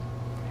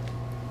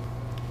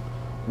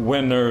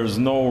When there's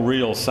no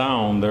real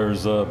sound,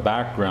 there's a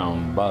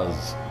background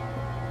buzz.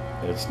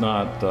 It's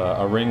not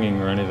a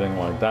ringing or anything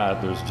like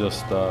that. There's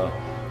just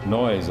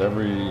noise.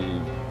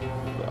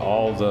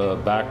 All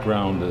the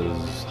background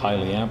is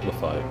highly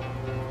amplified.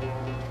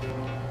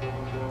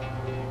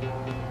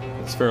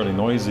 It's fairly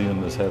noisy in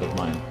this head of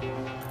mine.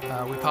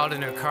 We piled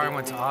into a car and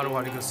went to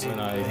Ottawa to go see When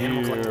I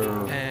Animal hear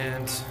Collective.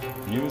 And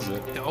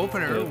music, the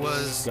opener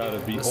was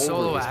a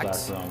solo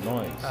act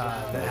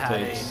that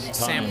had a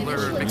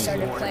sampler mixing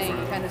started board. playing,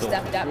 you kind of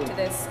stepped up to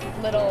this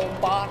little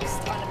box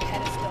on a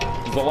pedestal.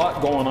 There's a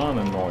lot going on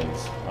in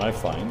noise, I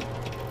find.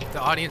 The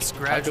audience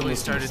gradually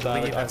started to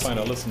leave I as find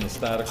I he listen to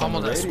static on the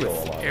pummeled us radio a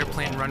with lot.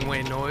 airplane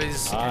runway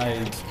noise I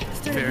and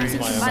very use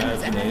my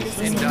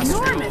imagination.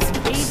 industrial Enormous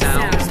bass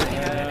sounds sound.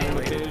 And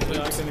occasionally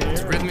I can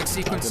hear. rhythmic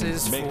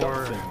sequences I can make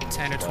for up things.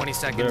 10 or 20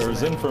 seconds. There's and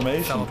then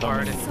information fell apart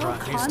coming and So brought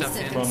new stuff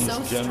constant. in. From so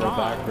this general strong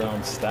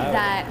background static.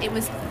 that it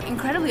was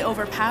incredibly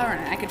overpowering.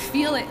 I could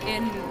feel it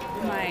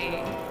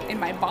in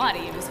my body.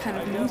 It was kind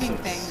of moving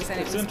things, and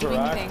it it's was doing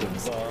interactive,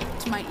 things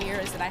to my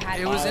ears that I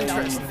hadn't It was felt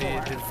interesting.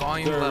 before. The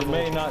volume There level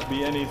may not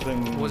be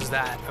anything was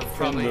that of in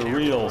probably the an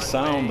real airplane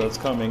sound runway, that's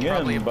coming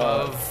probably in, but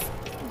above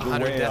the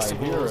 100 way I hear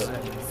decibels. it,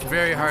 And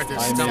very hard to I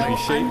may stomach. be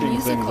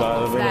shaping things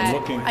out of it and that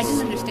looking I didn't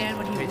for understand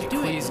what he was Take it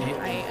doing. easy, I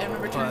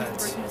remember turning to the but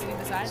person who was sitting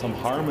beside some me.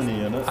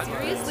 harmony in it.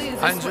 Seriously, is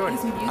I this enjoyed what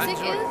his it. music I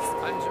enjoyed is? it.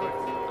 I enjoyed it.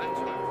 I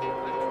enjoyed it.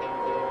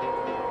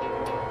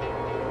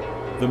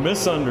 The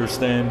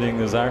misunderstanding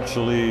is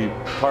actually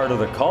part of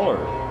the color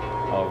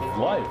of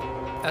life.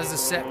 As the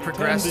set Tend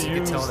progressed, to you could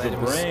use tell the that it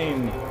was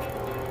brain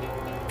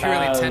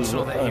purely as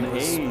intentional that an he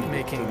was aid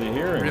making to the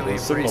hearing, really the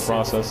signal abrasive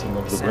processing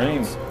of the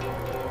brain sounds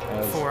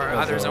as, for as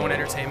either his a- own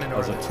entertainment or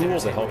as a tool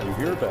to help you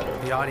hear better.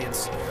 the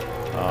audience.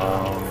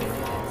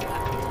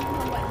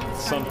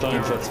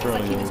 Sometimes that's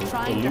fairly He was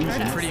trying to hurt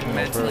illusion. us. Pretty you know,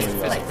 mentally,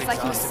 fairly, physically It's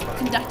like he was exhausted by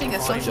conducting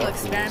a social up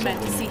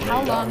experiment to see something how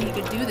made long up.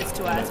 he could do this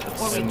to us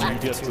before we and you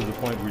left. get to the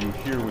point where you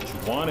hear what you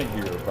want to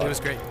hear. But It was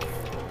great.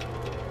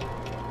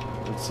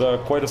 It's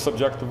quite a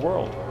subjective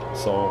world.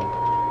 So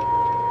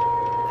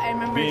I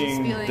remember just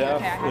being feeling, deaf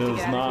okay, I have to is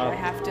get out of not here. I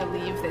have to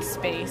leave this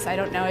space. I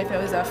don't know if it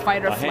was a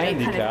fight or a flight kind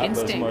of handicap as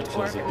instinct, much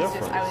or as if a it was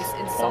just I was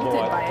difference. insulted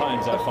Although by at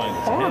times I find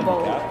it's a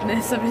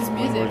horribleness of his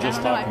music. we're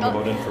just I don't know.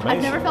 talking about information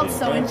I've never felt being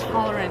so transferred.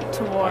 intolerant I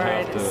toward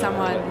have to-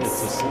 someone's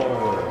it's a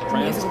slower musical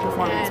transfer.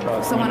 performance.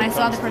 But So when I it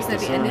saw comes the to person at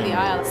the end of the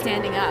discerning aisle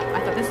standing up, I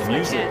thought, this is my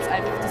music, chance.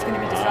 There's going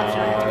to be disruption.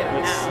 I have to get up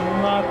it's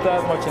now. not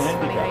that much a It's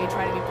funny how you handicap.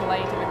 try to be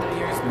polite even though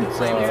you're It's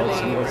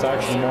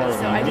actually more of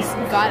So a I just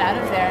uniqueness. got out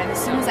of there, and as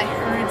soon as I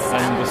heard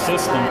silence, And the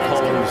system I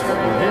just colors what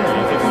heard you're hearing.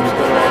 You think you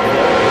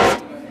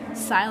better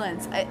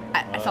silence.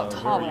 I felt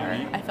taller.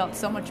 very I felt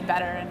so much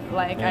better, and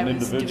like I An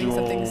was doing something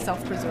individual-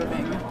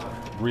 self-preserving.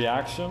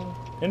 reaction,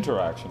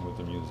 interaction with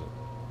the music.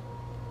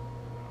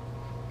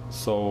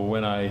 So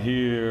when I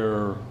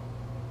hear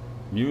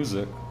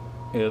music,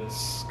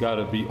 it's got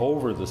to be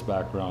over this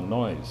background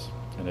noise,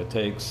 and it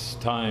takes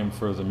time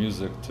for the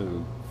music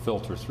to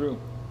filter through.